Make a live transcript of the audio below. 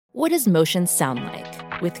What does motion sound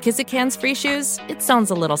like? With Kizikans free shoes, it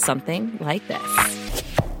sounds a little something like this.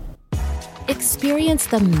 Experience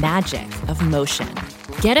the magic of motion.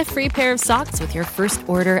 Get a free pair of socks with your first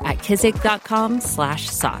order at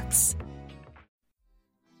kizik.com/socks.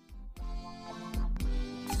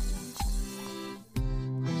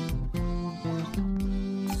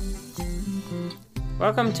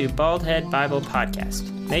 Welcome to Bald Head Bible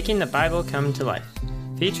Podcast, making the Bible come to life,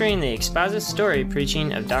 featuring the exposit story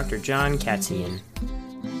preaching of Dr. John Katzian.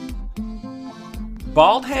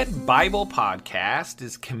 Bald Head Bible Podcast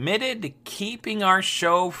is committed to keeping our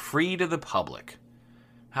show free to the public.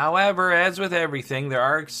 However, as with everything, there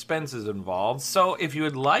are expenses involved, so if you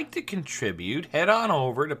would like to contribute, head on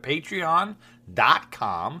over to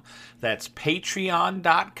patreon.com. That's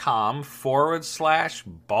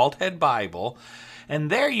patreon.com/baldheadbible. And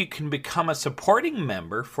there you can become a supporting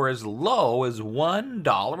member for as low as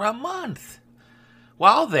 $1 a month.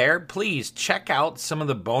 While there, please check out some of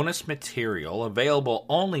the bonus material available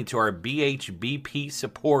only to our BHBP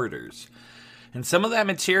supporters. And some of that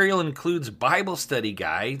material includes Bible study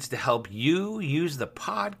guides to help you use the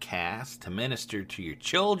podcast to minister to your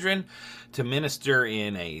children, to minister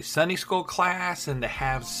in a Sunday school class, and to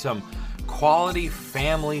have some quality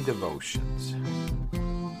family devotions.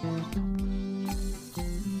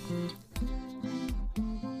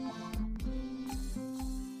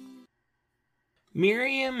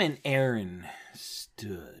 Miriam and Aaron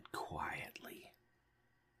stood quietly,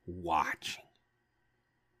 watching.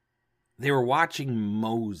 They were watching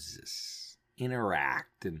Moses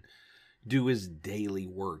interact and do his daily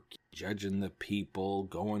work, judging the people,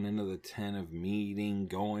 going into the tent of meeting,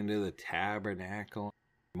 going to the tabernacle.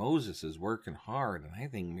 Moses is working hard, and I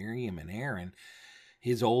think Miriam and Aaron,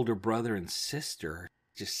 his older brother and sister, are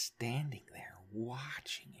just standing there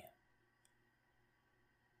watching him.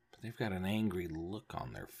 They've got an angry look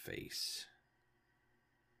on their face.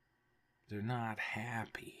 They're not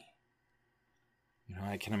happy.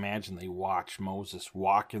 I can imagine they watch Moses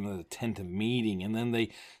walk into the tent of meeting, and then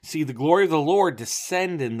they see the glory of the Lord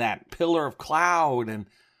descend in that pillar of cloud, and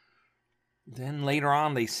then later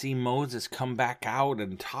on they see Moses come back out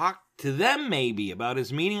and talk to them maybe about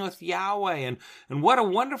his meeting with Yahweh, and what a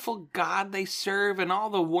wonderful God they serve, and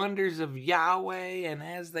all the wonders of Yahweh. And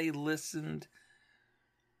as they listened,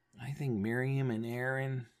 I think Miriam and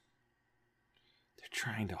Aaron, they're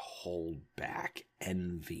trying to hold back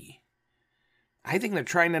envy. I think they're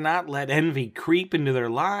trying to not let envy creep into their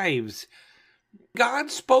lives.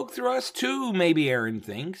 God spoke through us too, maybe Aaron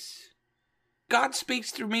thinks. God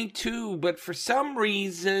speaks through me too, but for some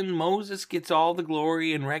reason, Moses gets all the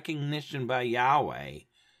glory and recognition by Yahweh.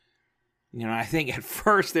 I think at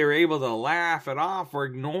first they were able to laugh it off or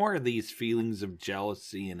ignore these feelings of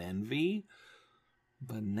jealousy and envy.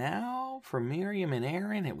 But now, for Miriam and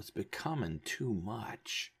Aaron, it was becoming too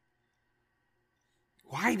much.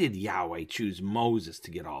 Why did Yahweh choose Moses to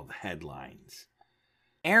get all the headlines?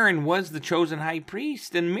 Aaron was the chosen high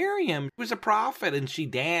priest, and Miriam was a prophet, and she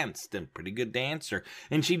danced, a pretty good dancer.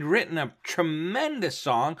 And she'd written a tremendous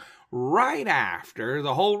song right after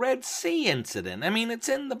the whole Red Sea incident. It's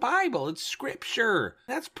in the Bible. It's scripture.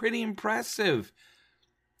 That's pretty impressive.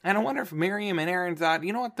 And I wonder if Miriam and Aaron thought,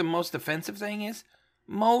 you know what the most offensive thing is?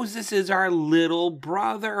 Moses is our little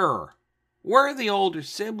brother. We're the older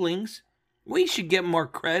siblings. We should get more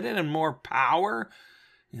credit and more power.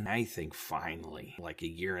 And I think finally, like a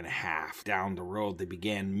year and a half down the road, they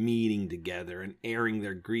began meeting together and airing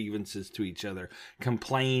their grievances to each other,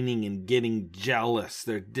 complaining and getting jealous.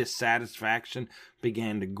 Their dissatisfaction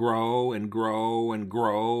began to grow and grow and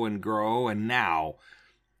grow and grow. And now,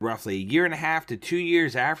 roughly a year and a half to 2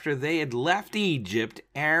 years after they had left Egypt,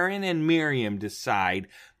 Aaron and Miriam decide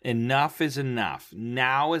enough is enough.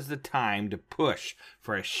 Now is the time to push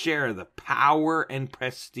for a share of the power and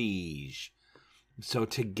prestige. So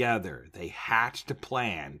together they hatched a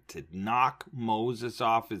plan to knock Moses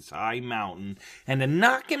off his high mountain and to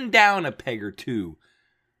knock him down a peg or two.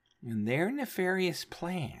 And their nefarious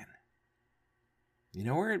plan, you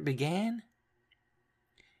know where it began?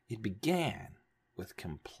 It began with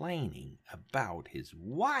complaining about his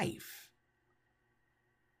wife.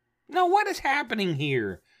 Now, what is happening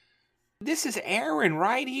here? This is Aaron,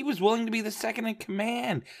 right? He was willing to be the second in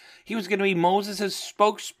command. He was going to be Moses'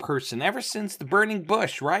 spokesperson ever since the burning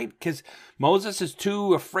bush, right? Because Moses is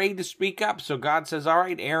too afraid to speak up. So God says, all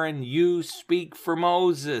right, Aaron, you speak for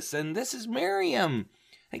Moses. And this is Miriam.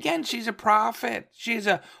 Again, she's a prophet. She has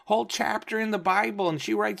a whole chapter in the Bible, and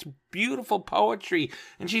she writes beautiful poetry,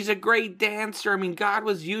 and she's a great dancer. God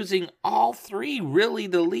was using all three really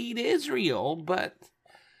to lead Israel, but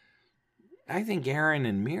I think Aaron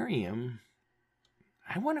and Miriam,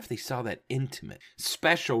 I wonder if they saw that intimate,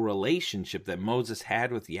 special relationship that Moses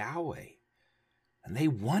had with Yahweh. And they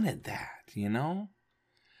wanted that,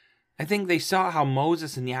 I think they saw how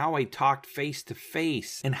Moses and Yahweh talked face to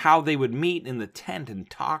face and how they would meet in the tent and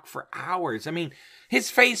talk for hours. I mean, his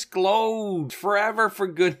face glowed forever, for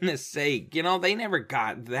goodness sake. They never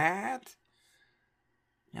got that.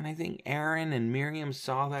 And I think Aaron and Miriam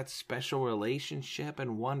saw that special relationship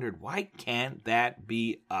and wondered, why can't that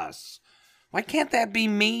be us? Why can't that be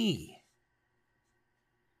me?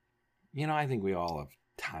 I think we all have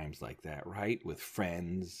times like that, right? With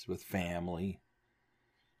friends, with family.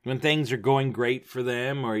 When things are going great for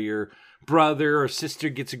them, or your brother or sister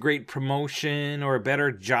gets a great promotion or a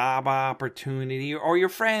better job opportunity, or your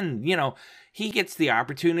friend, he gets the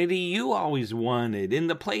opportunity you always wanted in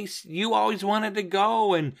the place you always wanted to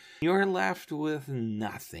go, and you're left with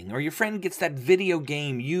nothing. Or your friend gets that video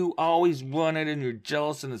game you always wanted and you're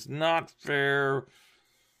jealous and it's not fair.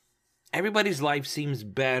 Everybody's life seems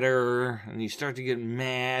better and you start to get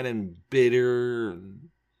mad and bitter.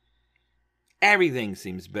 Everything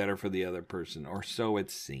seems better for the other person, or so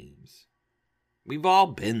it seems. We've all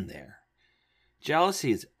been there.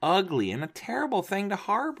 Jealousy is ugly and a terrible thing to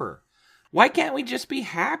harbor. Why can't we just be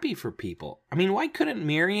happy for people? I mean, why couldn't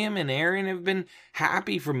Miriam and Aaron have been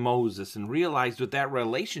happy for Moses and realized with that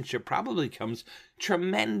relationship probably comes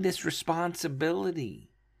tremendous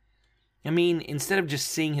responsibility? I mean, instead of just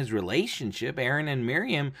seeing his relationship, Aaron and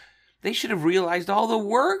Miriam, they should have realized all the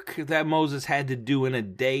work that Moses had to do in a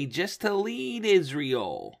day just to lead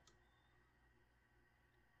Israel.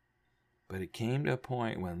 But it came to a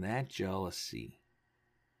point when that jealousy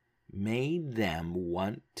made them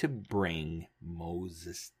want to bring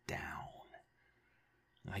Moses down.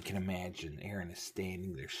 I can imagine Aaron is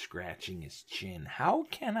standing there scratching his chin. How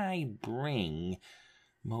can I bring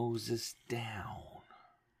Moses down?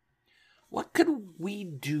 What could we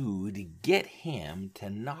do to get him to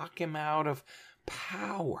knock him out of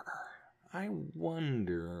power? I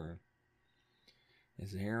wonder.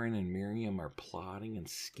 As Aaron and Miriam are plotting and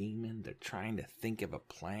scheming, they're trying to think of a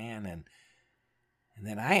plan, and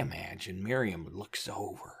then I imagine Miriam looks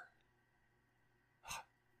over.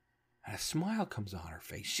 And a smile comes on her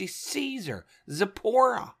face. She sees her,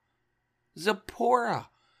 Zipporah,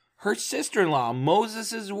 her sister-in-law,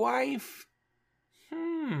 Moses' wife.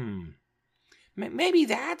 Maybe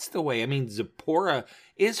that's the way. I mean, Zipporah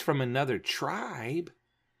is from another tribe,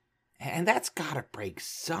 and that's got to break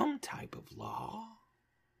some type of law.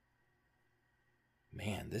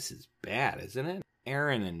 Man, this is bad, isn't it?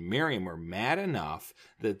 Aaron and Miriam were mad enough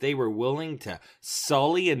that they were willing to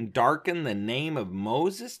sully and darken the name of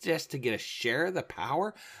Moses just to get a share of the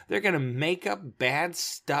power. They're going to make up bad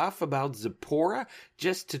stuff about Zipporah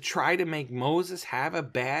just to try to make Moses have a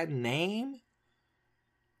bad name.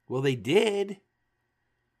 Well, they did.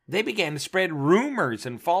 They began to spread rumors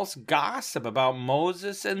and false gossip about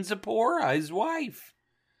Moses and Zipporah, his wife.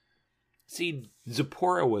 See,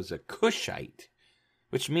 Zipporah was a Cushite,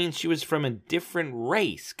 which means she was from a different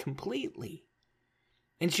race completely.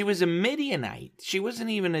 And she was a Midianite. She wasn't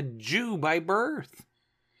even a Jew by birth.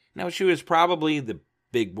 Now, she was probably, the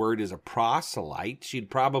big word is a proselyte. She'd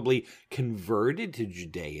probably converted to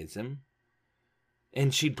Judaism.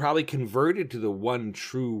 And she'd probably converted to the one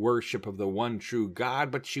true worship of the one true God,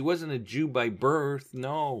 but she wasn't a Jew by birth,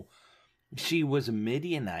 no. She was a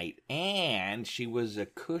Midianite, and she was a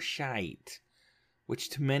Cushite, which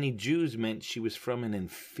to many Jews meant she was from an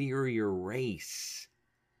inferior race.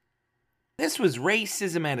 This was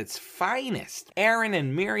racism at its finest. Aaron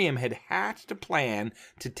and Miriam had hatched a plan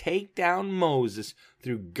to take down Moses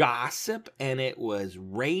through gossip, and it was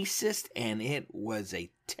racist, and it was a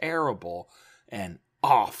terrible an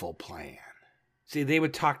awful plan. See, they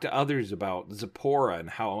would talk to others about Zipporah and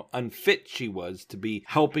how unfit she was to be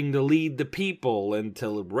helping to lead the people and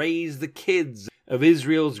to raise the kids of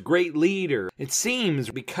Israel's great leader. It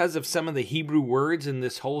seems because of some of the Hebrew words in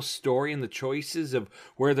this whole story and the choices of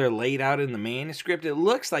where they're laid out in the manuscript, it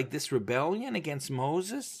looks like this rebellion against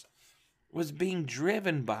Moses was being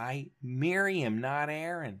driven by Miriam, not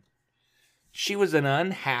Aaron. She was an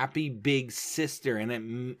unhappy big sister,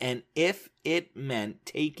 and if it meant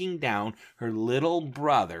taking down her little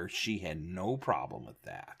brother, she had no problem with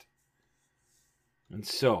that. And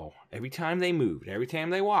so, every time they moved, every time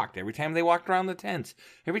they walked around the tents,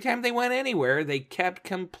 every time they went anywhere, they kept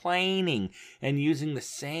complaining and using the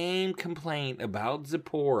same complaint about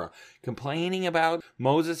Zipporah, complaining about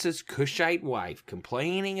Moses' Cushite wife,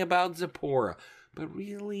 complaining about Zipporah. But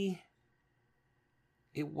really,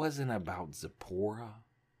 it wasn't about Zipporah.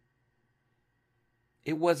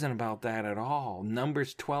 It wasn't about that at all.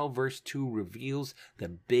 Numbers 12 verse 2 reveals the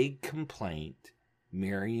big complaint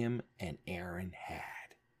Miriam and Aaron had.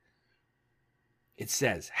 It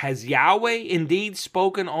says, has Yahweh indeed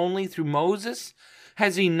spoken only through Moses?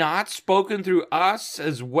 Has he not spoken through us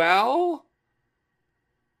as well?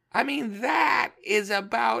 I mean, that is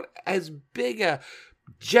about as big a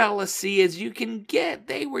jealousy as you can get.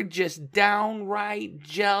 They were just downright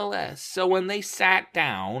jealous. So when they sat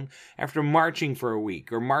down after marching for a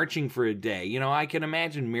week or marching for a day, I can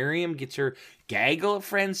imagine Miriam gets her gaggle of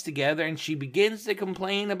friends together and she begins to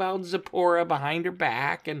complain about Zipporah behind her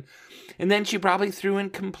back, and then she probably threw in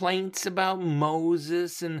complaints about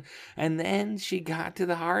Moses, and then she got to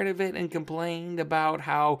the heart of it and complained about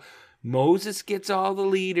how Moses gets all the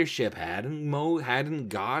leadership. Hadn't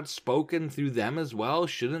God spoken through them as well?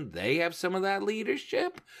 Shouldn't they have some of that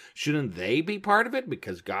leadership? Shouldn't they be part of it?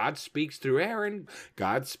 Because God speaks through Aaron.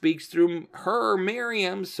 God speaks through her,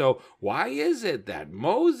 Miriam. So why is it that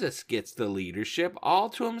Moses gets the leadership all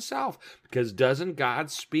to himself? Because doesn't God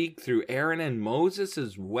speak through Aaron and Moses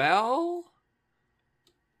as well?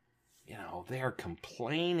 They are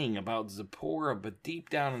complaining about Zipporah, but deep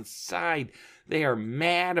down inside, they are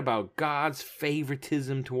mad about God's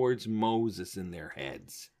favoritism towards Moses in their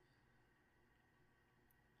heads.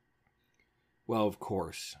 Well, of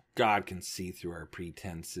course, God can see through our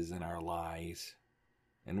pretenses and our lies.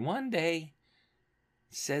 And one day,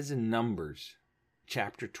 it says in Numbers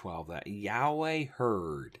chapter 12 that Yahweh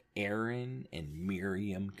heard Aaron and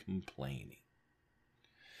Miriam complaining.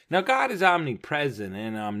 Now, God is omnipresent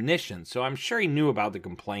and omniscient, so I'm sure he knew about the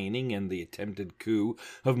complaining and the attempted coup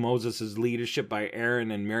of Moses' leadership by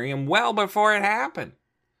Aaron and Miriam well before it happened.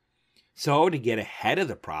 So, to get ahead of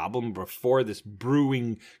the problem before this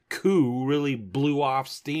brewing coup really blew off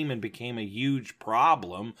steam and became a huge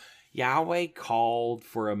problem, Yahweh called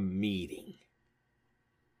for a meeting.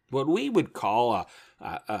 What we would call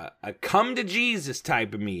a come to Jesus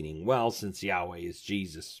type of meeting. Well, since Yahweh is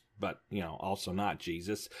Jesus, but, also not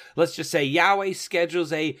Jesus. Let's just say Yahweh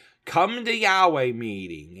schedules a come to Yahweh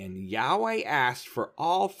meeting. And Yahweh asked for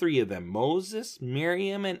all three of them, Moses,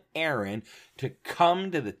 Miriam, and Aaron, to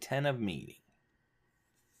come to the tent of meeting.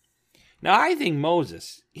 Now, I think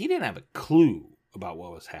Moses, he didn't have a clue about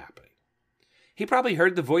what was happening. He probably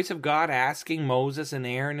heard the voice of God asking Moses and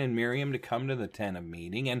Aaron and Miriam to come to the tent of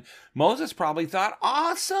meeting. And Moses probably thought,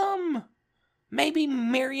 awesome! Maybe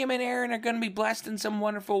Miriam and Aaron are going to be blessed in some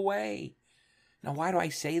wonderful way. Now, why do I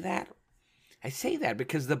say that? I say that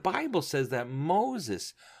because the Bible says that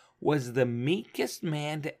Moses was the meekest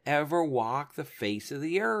man to ever walk the face of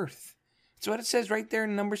the earth. That's what it says right there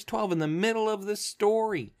in Numbers 12, in the middle of the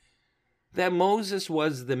story. That Moses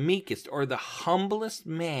was the meekest or the humblest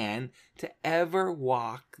man to ever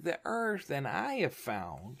walk the earth. And I have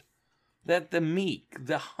found that the meek,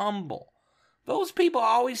 the humble, those people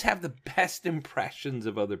always have the best impressions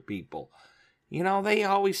of other people. They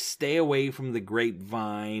always stay away from the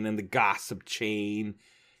grapevine and the gossip chain.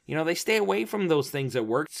 They stay away from those things at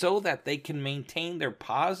work so that they can maintain their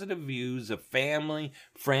positive views of family,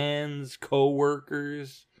 friends,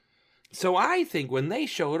 co-workers. So I think when they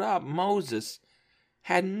showed up, Moses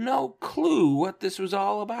had no clue what this was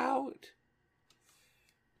all about.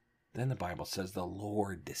 Then the Bible says the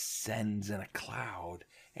Lord descends in a cloud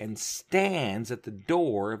and stands at the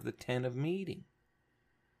door of the tent of meeting.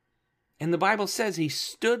 And the Bible says he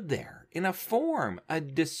stood there in a form, a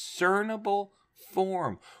discernible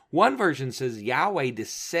form. One version says Yahweh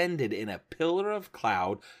descended in a pillar of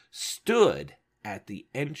cloud, stood at the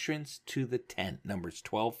entrance to the tent, Numbers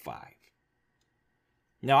 12:5.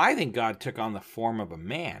 Now, I think God took on the form of a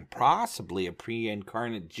man, possibly a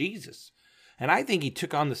pre-incarnate Jesus. And I think he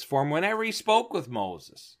took on this form whenever he spoke with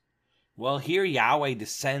Moses. Well, here Yahweh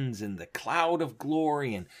descends in the cloud of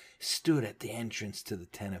glory and stood at the entrance to the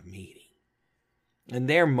tent of meeting. And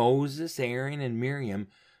there Moses, Aaron, and Miriam,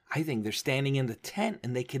 I think they're standing in the tent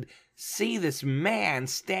and they could see this man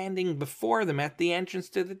standing before them at the entrance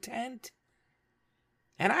to the tent.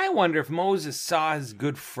 And I wonder if Moses saw his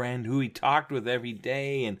good friend who he talked with every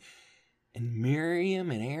day, and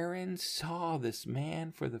Miriam and Aaron saw this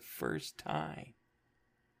man for the first time.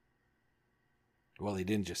 Well, they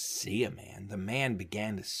didn't just see a man. The man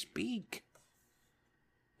began to speak.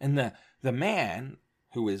 And the man,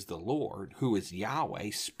 who is the Lord, who is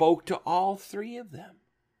Yahweh, spoke to all three of them.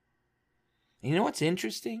 And you know what's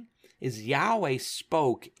interesting? Is Yahweh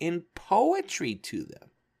spoke in poetry to them.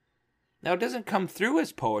 Now, it doesn't come through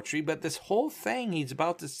as poetry, but this whole thing he's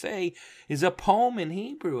about to say is a poem in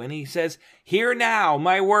Hebrew. And he says, "Hear now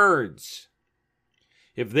my words.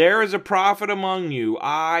 If there is a prophet among you,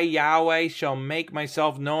 I, Yahweh, shall make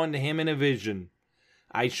myself known to him in a vision.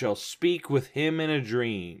 I shall speak with him in a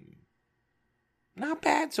dream. Not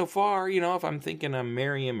bad so far, if I'm thinking of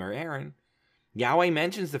Miriam or Aaron. Yahweh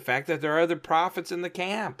mentions the fact that there are other prophets in the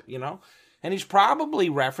camp, And he's probably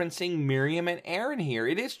referencing Miriam and Aaron here.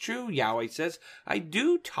 It is true, Yahweh says, I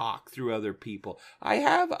do talk through other people. I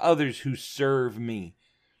have others who serve me.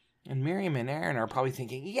 And Miriam and Aaron are probably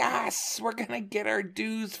thinking, yes, we're going to get our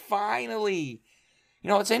dues finally.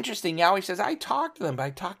 It's interesting. Yahweh says, I talked to them, but I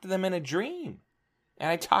talked to them in a dream. And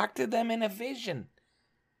I talked to them in a vision.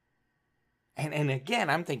 And again,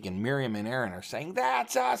 I'm thinking Miriam and Aaron are saying,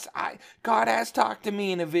 that's us. God has talked to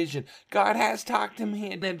me in a vision. God has talked to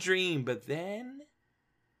me in a dream. But then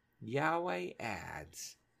Yahweh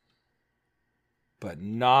adds, but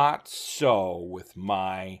not so with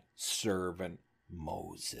my servant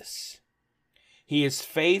Moses. He is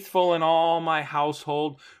faithful in all my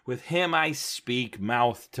household. With him I speak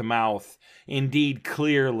mouth to mouth, indeed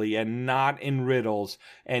clearly and not in riddles,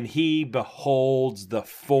 and he beholds the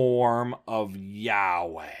form of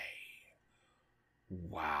Yahweh.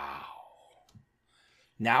 Wow.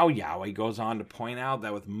 Now Yahweh goes on to point out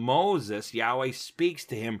that with Moses, Yahweh speaks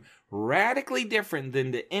to him radically different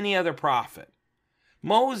than to any other prophet.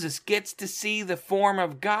 Moses gets to see the form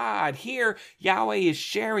of God. Here, Yahweh is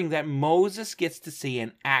sharing that Moses gets to see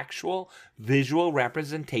an actual visual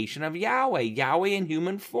representation of Yahweh. Yahweh in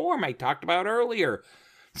human form, I talked about earlier.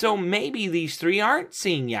 So maybe these three aren't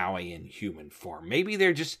seeing Yahweh in human form. Maybe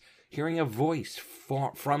they're just hearing a voice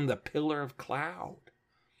from the pillar of cloud.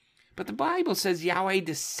 But the Bible says Yahweh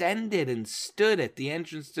descended and stood at the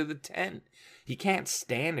entrance to the tent. You can't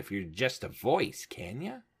stand if you're just a voice, can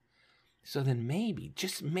you? So then maybe,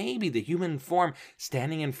 just maybe, the human form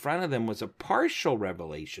standing in front of them was a partial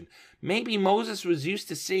revelation. Maybe Moses was used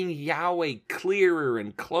to seeing Yahweh clearer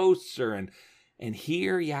and closer, and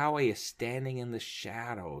here Yahweh is standing in the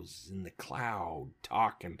shadows, in the cloud,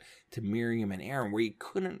 talking to Miriam and Aaron, where you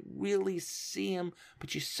couldn't really see him,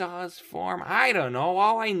 but you saw his form. I don't know.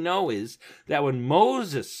 All I know is that when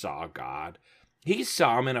Moses saw God, he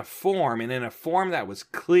saw him in a form, and in a form that was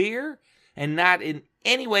clear and not in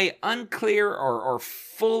any way unclear or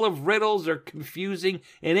full of riddles or confusing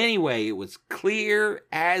in any way. It was clear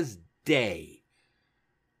as day.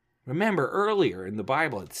 Remember earlier in the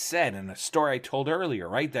Bible it said, in a story I told earlier,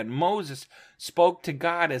 right, that Moses spoke to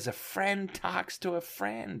God as a friend talks to a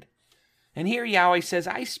friend. And here Yahweh says,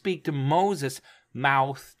 I speak to Moses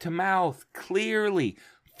mouth to mouth, clearly,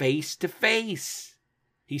 face to face.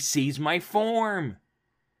 He sees my form.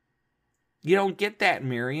 You don't get that,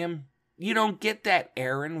 Miriam. You don't get that,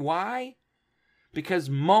 Aaron. Why? Because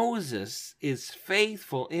Moses is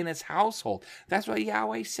faithful in his household. That's what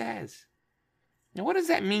Yahweh says. Now, what does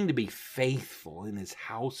that mean to be faithful in his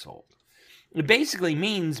household? It basically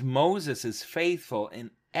means Moses is faithful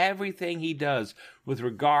in everything he does with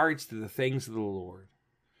regards to the things of the Lord.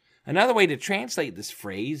 Another way to translate this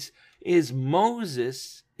phrase is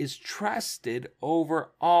Moses is trusted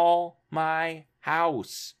over all my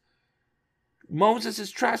house. Moses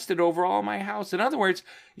is trusted over all my house. In other words,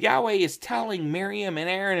 Yahweh is telling Miriam and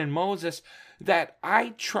Aaron and Moses that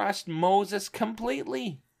I trust Moses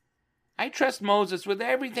completely. I trust Moses with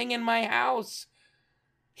everything in my house.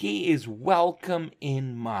 He is welcome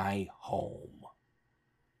in my home.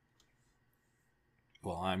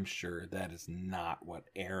 Well, I'm sure that is not what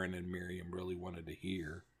Aaron and Miriam really wanted to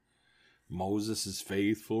hear. Moses is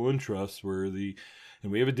faithful and trustworthy,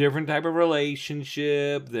 and we have a different type of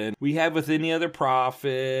relationship than we have with any other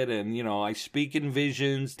prophet. And, I speak in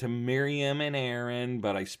visions to Miriam and Aaron,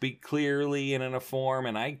 but I speak clearly and in a form,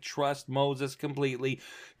 and I trust Moses completely.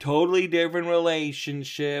 Totally different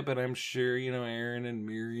relationship, and I'm sure, Aaron and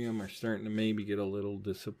Miriam are starting to maybe get a little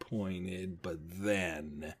disappointed. But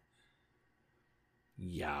then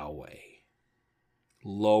Yahweh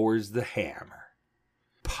lowers the hammer,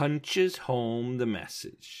 punches home the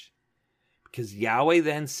message, because Yahweh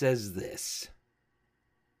then says this: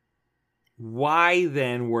 why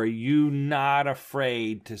then were you not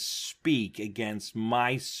afraid to speak against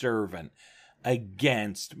my servant,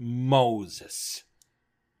 against Moses?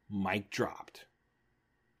 Mic dropped.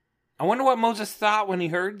 I wonder what Moses thought when he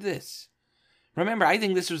heard this. Remember, I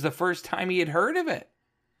think this was the first time he had heard of it.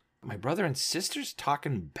 My brother and sisters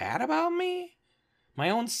talking bad about me? My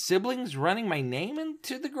own siblings running my name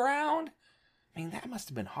into the ground? That must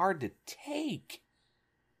have been hard to take.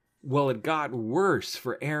 Well, it got worse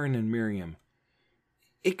for Aaron and Miriam.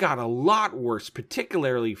 It got a lot worse,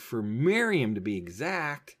 particularly for Miriam, to be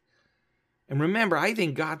exact. And remember, I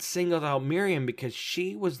think God singled out Miriam because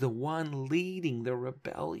she was the one leading the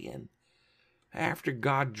rebellion. After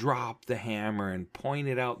God dropped the hammer and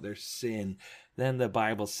pointed out their sin, then the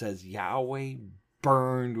Bible says Yahweh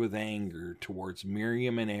burned with anger towards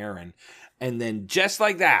Miriam and Aaron. And then just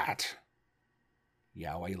like that,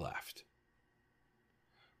 Yahweh left.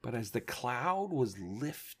 But as the cloud was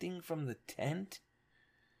lifting from the tent,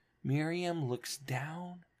 Miriam looks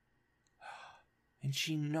down and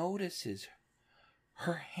she notices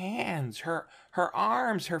her hands, her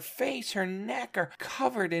arms, her face, her neck are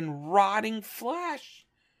covered in rotting flesh.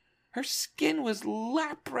 Her skin was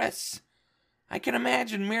leprous. I can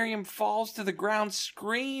imagine Miriam falls to the ground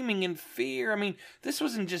screaming in fear. I mean, this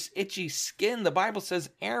wasn't just itchy skin. The Bible says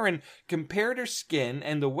Aaron compared her skin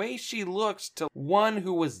and the way she looks to one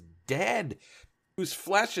who was dead, whose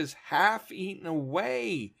flesh is half eaten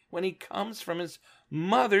away when he comes from his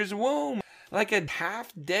mother's womb, like a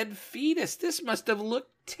half-dead fetus. This must have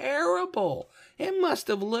looked terrible. It must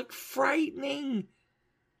have looked frightening.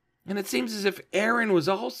 And it seems as if Aaron was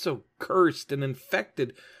also cursed and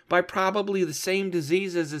infected by probably the same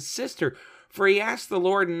disease as his sister, for he asked the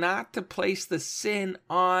Lord not to place the sin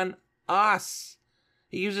on us.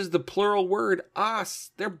 He uses the plural word,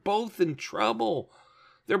 us. They're both in trouble.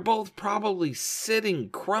 They're both probably sitting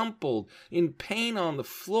crumpled in pain on the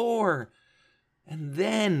floor. And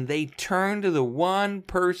then they turn to the one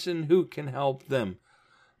person who can help them.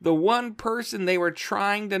 The one person they were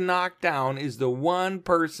trying to knock down is the one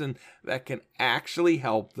person that can actually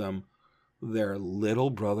help them, their little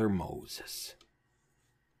brother Moses.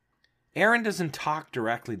 Aaron doesn't talk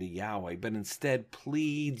directly to Yahweh, but instead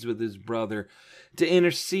pleads with his brother to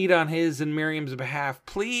intercede on his and Miriam's behalf.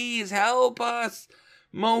 Please help us,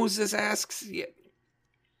 Moses asks.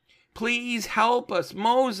 Please help us,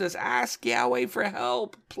 Moses. Ask Yahweh for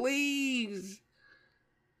help, please.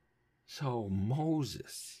 So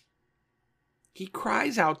Moses, he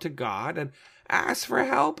cries out to God and asks for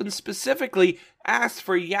help, and specifically asks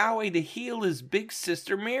for Yahweh to heal his big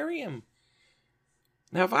sister Miriam.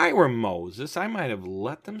 Now, if I were Moses, I might have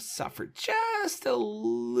let them suffer just a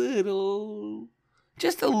little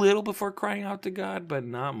before crying out to God, but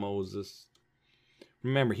not Moses.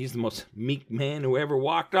 Remember, he's the most meek man who ever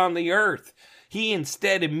walked on the earth. He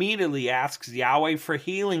instead immediately asks Yahweh for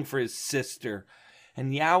healing for his sister.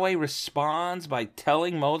 And Yahweh responds by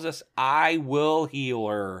telling Moses, I will heal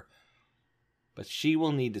her. But she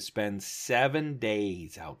will need to spend 7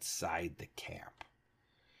 days outside the camp.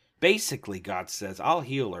 Basically, God says, I'll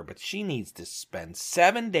heal her, but she needs to spend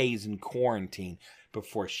 7 days in quarantine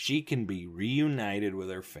before she can be reunited with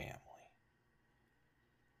her family.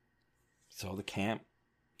 So the camp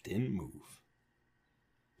didn't move.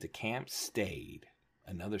 The camp stayed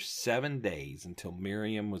another 7 days until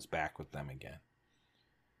Miriam was back with them again.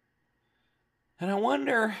 And I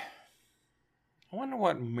wonder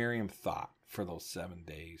what Miriam thought for those 7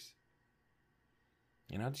 days.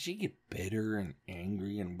 You know, did she get bitter and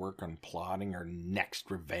angry and work on plotting her next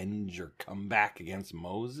revenge or comeback against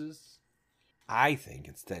Moses? I think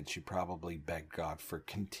instead she probably begged God for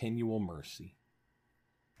continual mercy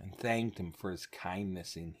and thanked him for his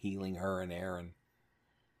kindness in healing her and Aaron.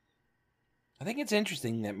 I think it's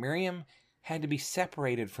interesting that Miriam had to be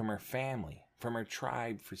separated from her family, from her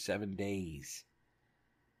tribe for 7 days.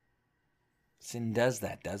 Sin does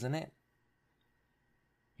that, doesn't it?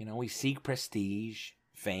 You know, we seek prestige,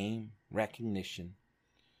 fame, recognition.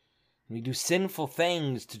 We do sinful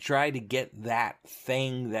things to try to get that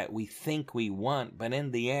thing that we think we want, but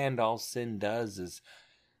in the end, all sin does is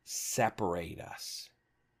separate us.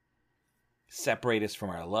 Separate us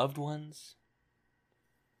from our loved ones,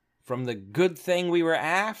 from the good thing we were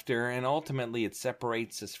after, and ultimately it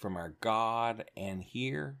separates us from our God and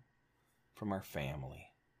here from our family.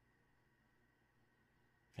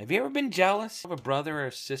 Have you ever been jealous of a brother or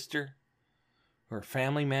a sister or a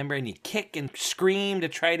family member, and you kick and scream to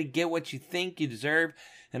try to get what you think you deserve,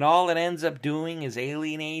 and all it ends up doing is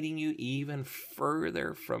alienating you even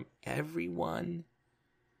further from everyone?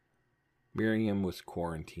 Miriam was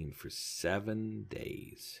quarantined for 7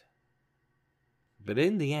 days. But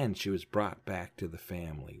in the end, she was brought back to the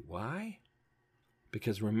family. Why?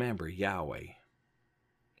 Because remember, Yahweh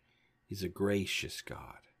is a gracious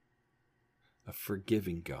God, a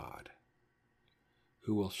forgiving God,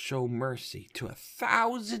 who will show mercy to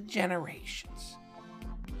 1,000 generations,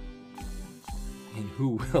 and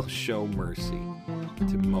who will show mercy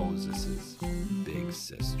to Moses' big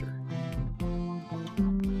sister.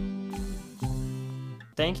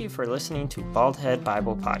 Thank you for listening to Bald Head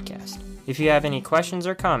Bible Podcast. If you have any questions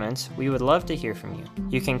or comments, we would love to hear from you.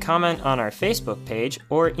 You can comment on our Facebook page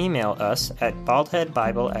or email us at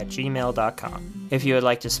baldheadbible@gmail.com. If you would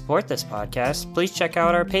like to support this podcast, please check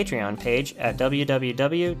out our Patreon page at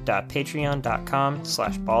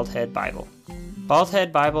www.patreon.com/baldheadbible. Bald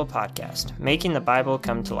Head Bible Podcast, making the Bible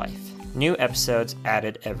come to life. New episodes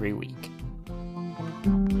added every week.